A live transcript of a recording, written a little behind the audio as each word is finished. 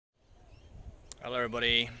Hello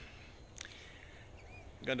everybody,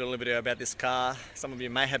 I'm going to do a little video about this car. Some of you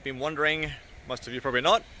may have been wondering, most of you probably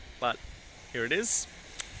not, but here it is.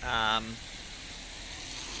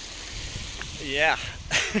 Yeah,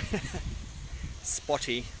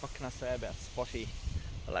 Spotty. What can I say about Spotty?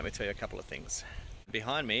 Well, let me tell you a couple of things.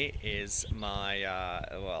 Behind me is my,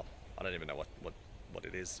 well, I don't even know what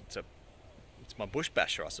it is. It's my bush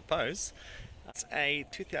basher, I suppose. It's a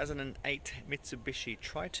 2008 Mistrubishi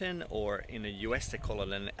Triton, or in the US they call it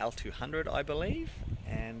an L200, I believe.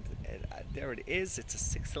 And there it is. It's a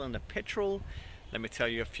 6-cylinder petrol. Let me tell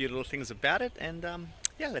you a few little things about it, and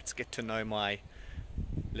yeah, let's get to know my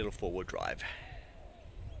little four-wheel drive.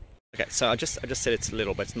 Okay, so I just said it's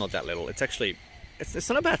little, but it's not that little. It's actually, it's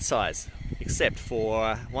not a bad size, except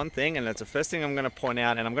for one thing, and that's the first thing I'm going to point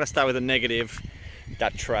out, and I'm going to start with a negative,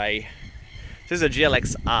 that tray. This is a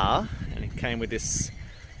GLX-R, and it came with this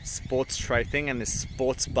sports tray thing and this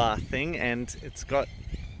sports bar thing, and it's got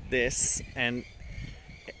this, and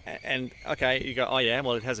okay, you go, oh yeah,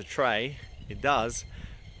 well it has a tray. It does,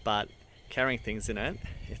 but carrying things in it,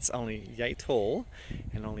 it's only yay tall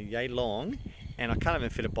and only yay long, and I can't even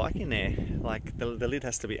fit a bike in there. Like the lid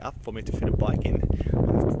has to be up for me to fit a bike in.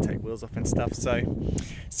 I have to take wheels off and stuff. So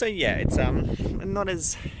yeah, it's not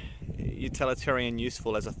as utilitarian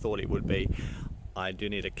useful as I thought it would be. I do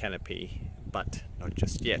need a canopy, but not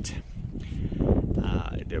just yet.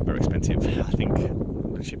 They're very expensive. I think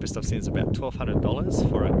the cheapest I've seen is about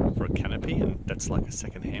 $1,200 for a canopy, and that's like a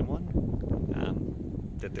second-hand one.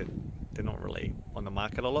 They're not really on the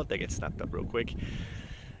market a lot. They get snapped up real quick.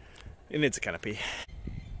 It needs a canopy.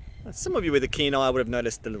 Some of you with a keen eye would have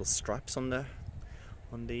noticed the little stripes on the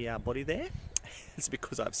body there. It's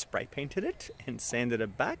because I've spray painted it and sanded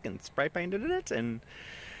it back and spray painted it, and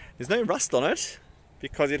there's no rust on it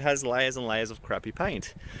because it has layers and layers of crappy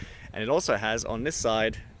paint. And it also has on this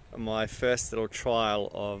side my first little trial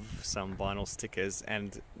of some vinyl stickers,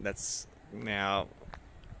 and that's now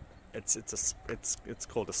it's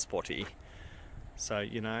called a Spotty. So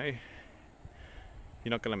you know, you're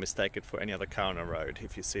not going to mistake it for any other car on the road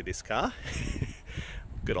if you see this car.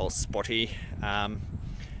 Good old Spotty.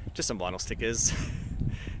 Just some vinyl stickers.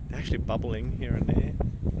 They're actually bubbling here and there.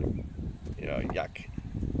 You know, yuck.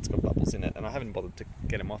 It's got bubbles in it, and I haven't bothered to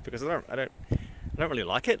get them off because I don't really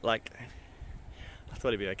like it. Like, I thought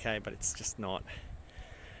it'd be okay, but it's just not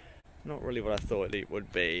really what I thought it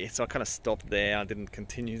would be. So I kind of stopped there. I didn't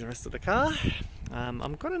continue the rest of the car.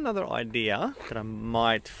 I've got another idea that I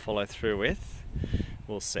might follow through with.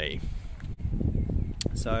 We'll see.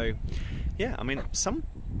 So yeah, I mean, some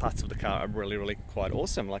parts of the car are really quite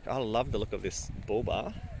awesome. Like, I love the look of this bull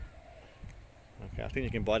bar. Okay, I think you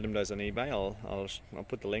can buy those on eBay. I'll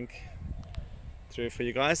put the link through for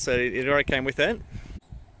you guys. So it already came with it.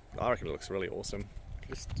 I reckon it looks really awesome.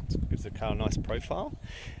 Just gives the car a nice profile.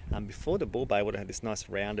 Before, the bull bar would have had this nice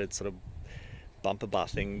rounded sort of bumper bar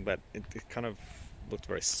thing, but it kind of looked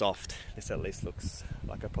very soft. This at least looks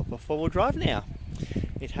like a proper four-wheel drive now.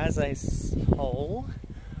 It has a hole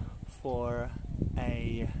for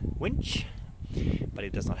a winch, but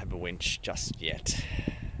it does not have a winch just yet.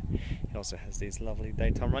 It also has these lovely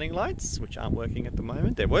daytime running lights, which aren't working at the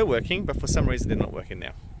moment. They were working, but for some reason they're not working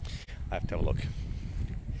now. I have to have a look.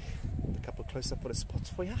 A couple of close-up of the spots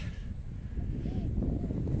for you.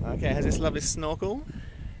 Okay, it has this lovely snorkel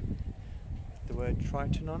with the word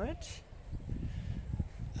Triton on it.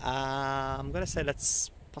 I'm going to say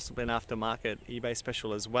that's possibly an aftermarket eBay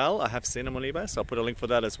special as well. I have seen them on eBay, so I'll put a link for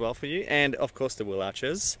that as well for you. And of course the wheel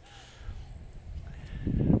arches.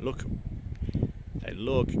 They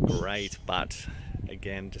look great, but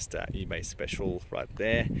again, just an eBay special right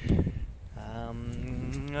there.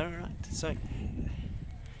 Alright, so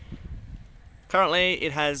currently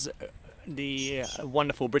it has the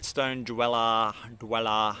wonderful Bridgestone Dweller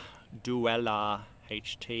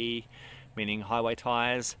HT, meaning highway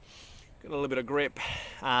tyres. Got a little bit of grip,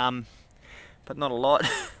 but not a lot.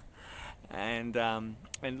 and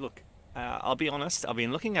look, I'll be honest, I've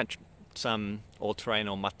been looking at some all-terrain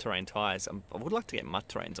or mud-terrain tyres. I would like to get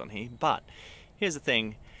mud-terrains on here, but here's the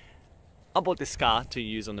thing. I bought this car to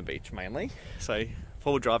use on the beach mainly. So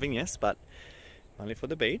forward driving, yes, but only for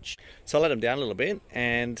the beach. So I let them down a little bit,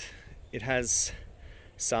 and it has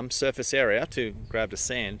some surface area to grab the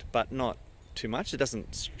sand, but not too much. It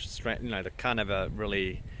doesn't, you know, the car never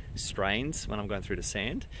really strains when I'm going through the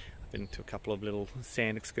sand. I've been to a couple of little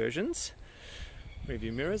sand excursions.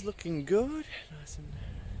 Review mirrors looking good, nice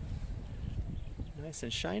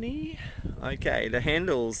and shiny. Okay, the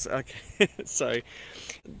handles. Okay, so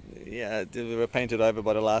yeah, they were painted over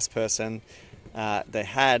by the last person. They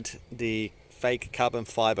had the fake carbon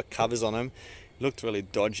fiber covers on them. looked really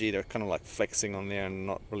dodgy. They're kind of like flexing on there and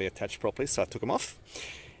not really attached properly, so I took them off.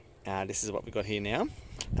 This is what we got here now.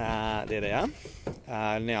 There they are.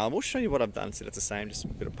 Now I will show you what I've done. So it's the same, just a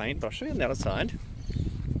bit of paint, but I'll show you on the other side.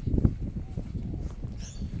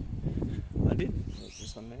 I did. There's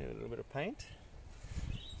this one there, a little bit of paint.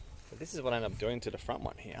 But this is what I ended up doing to the front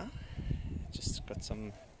one here. Just got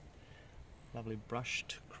some lovely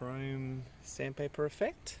brushed chrome sandpaper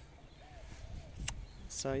effect.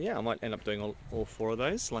 So yeah, I might end up doing all 4 of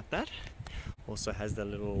those like that. Also has the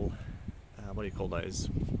little, what do you call those?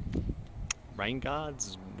 Rain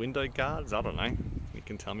guards, window guards, I don't know. You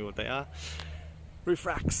can tell me what they are. Roof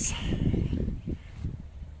racks.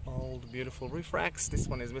 Old beautiful roof racks. This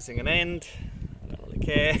one is missing an end. I don't really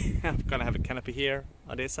care. I'm gonna have a canopy here,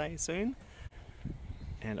 I dare say, soon.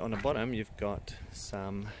 And on the bottom you've got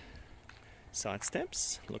some side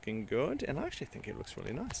steps, looking good, and I actually think it looks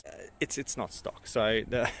really nice. It's not stock, so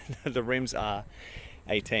the rims are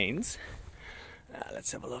 18s.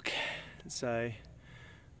 Let's have a look. So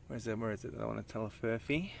where is it? I don't want to tell a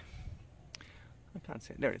furphy. I can't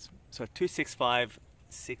see it. There it is. So 265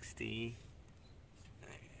 60.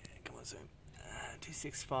 Come on, zoom.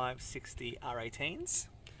 265 60 R18s.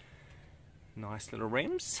 Nice little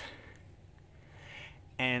rims.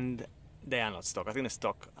 And they are not stock. I think the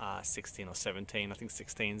stock are 16 or 17. I think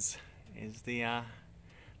 16s is the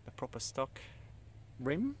proper stock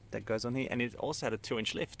rim that goes on here, and it also had a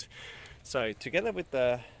 2-inch lift. So together with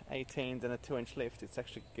the 18s and a 2-inch lift, it's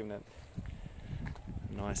actually given it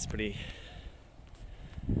a nice, pretty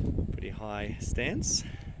high stance.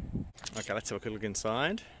 Okay, let's have a quick look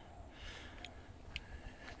inside.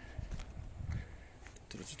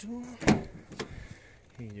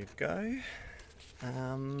 Here you go.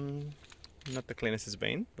 Not the cleanest it's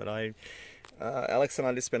been, but Alex and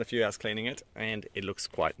I just spent a few hours cleaning it, and it looks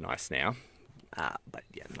quite nice now. But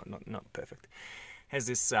yeah, not perfect. Has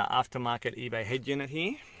this aftermarket eBay head unit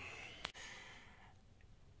here.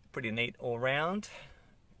 Pretty neat all round.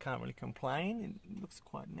 Can't really complain. It looks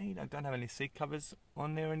quite neat. I don't have any seat covers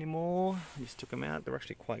on there anymore. I just took them out. They're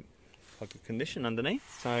actually quite good condition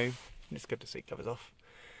underneath, so just get the seat covers off.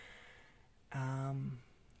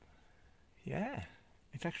 Yeah,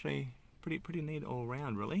 it's actually pretty neat all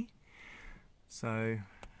round, really. So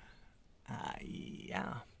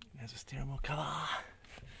yeah, there's a steering wheel cover.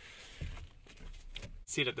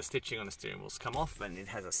 See that the stitching on the steering wheel's come off, and it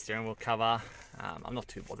has a steering wheel cover. I'm not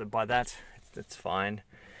too bothered by that. That's fine.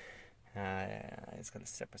 It's got a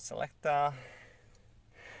separate selector.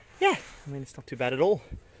 Yeah, I mean, it's not too bad at all.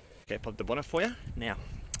 Okay, pop the bonnet for you now.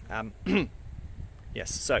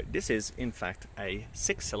 Yes, so this is in fact a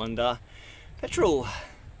 6-cylinder petrol.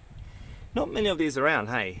 Not many of these around,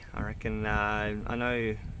 hey. I reckon, I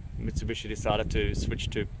know Mitsubishi decided to switch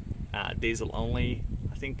to diesel only,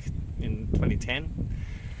 I think in 2010.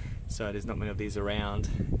 So there's not many of these around.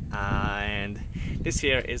 And this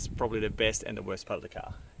here is probably the best and the worst part of the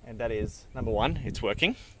car. And that is, number one, it's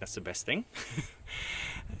working. That's the best thing.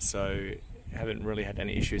 So I haven't really had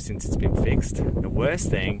any issues since it's been fixed. The worst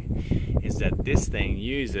thing is that this thing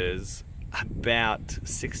uses about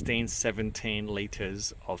 16-17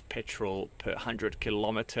 litres of petrol per 100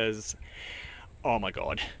 kilometres. Oh my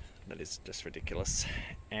god, that is just ridiculous.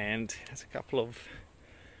 And there's a couple of,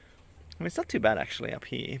 I mean, it's not too bad actually up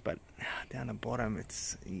here, but down the bottom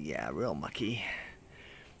it's, yeah, real mucky.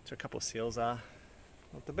 So a couple of seals are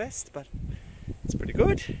not the best, but it's pretty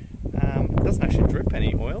good. It doesn't actually drip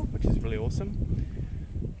any oil, which is really awesome.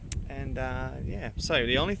 And yeah, so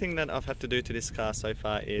the only thing that I've had to do to this car so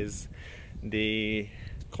far is the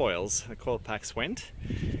coils. The coil packs went.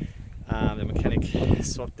 The mechanic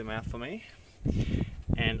swapped them out for me.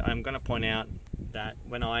 And I'm going to point out that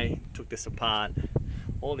when I took this apart,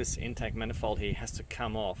 all this intake manifold here has to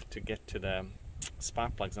come off to get to the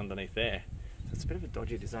spark plugs underneath there. So it's a bit of a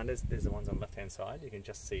dodgy design. There's the ones on the left hand side. You can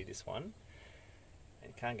just see this one. And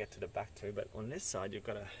you can't get to the back too, but on this side you've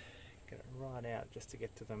got to get it right out just to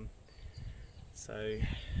get to them. So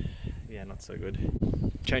yeah, not so good.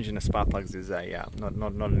 Changing the spark plugs is a not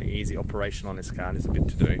an easy operation on this car. There's a bit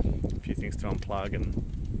to do, a few things to unplug, and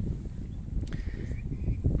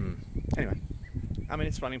anyway, I mean,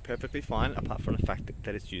 it's running perfectly fine apart from the fact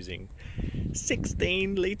that it's using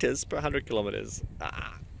 16 litres per 100 kilometres.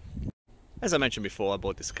 As I mentioned before, I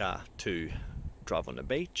bought this car to drive on the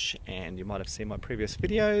beach, and you might have seen my previous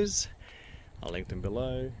videos. I'll link them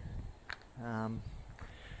below.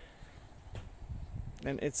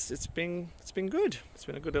 And it's been good. It's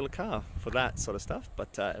been a good little car for that sort of stuff.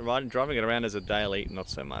 But driving it around as a daily, not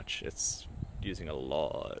so much. It's using a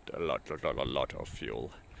lot of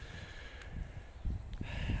fuel.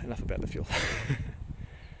 Enough about the fuel.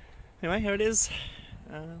 Anyway, here it is.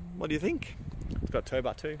 What do you think? It's got a tow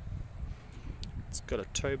bar too. It's got a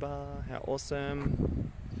tow bar. How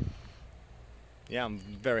awesome. Yeah, I'm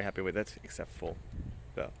very happy with it, except for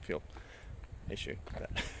the fuel issue.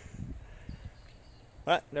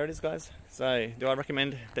 Alright, there it is, guys. So, do I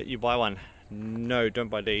recommend that you buy one? No, don't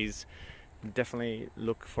buy these. Definitely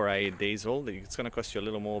look for a diesel. It's going to cost you a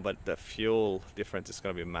little more, but the fuel difference is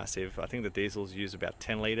going to be massive. I think the diesels use about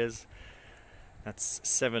 10 litres. That's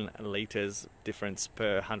 7 litres difference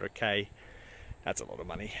per 100k. That's a lot of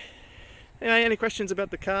money. Anyway, any questions about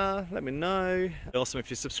the car, let me know. Awesome if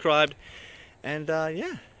you're subscribed. And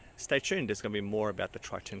yeah, stay tuned. There's going to be more about the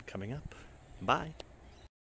Triton coming up. Bye.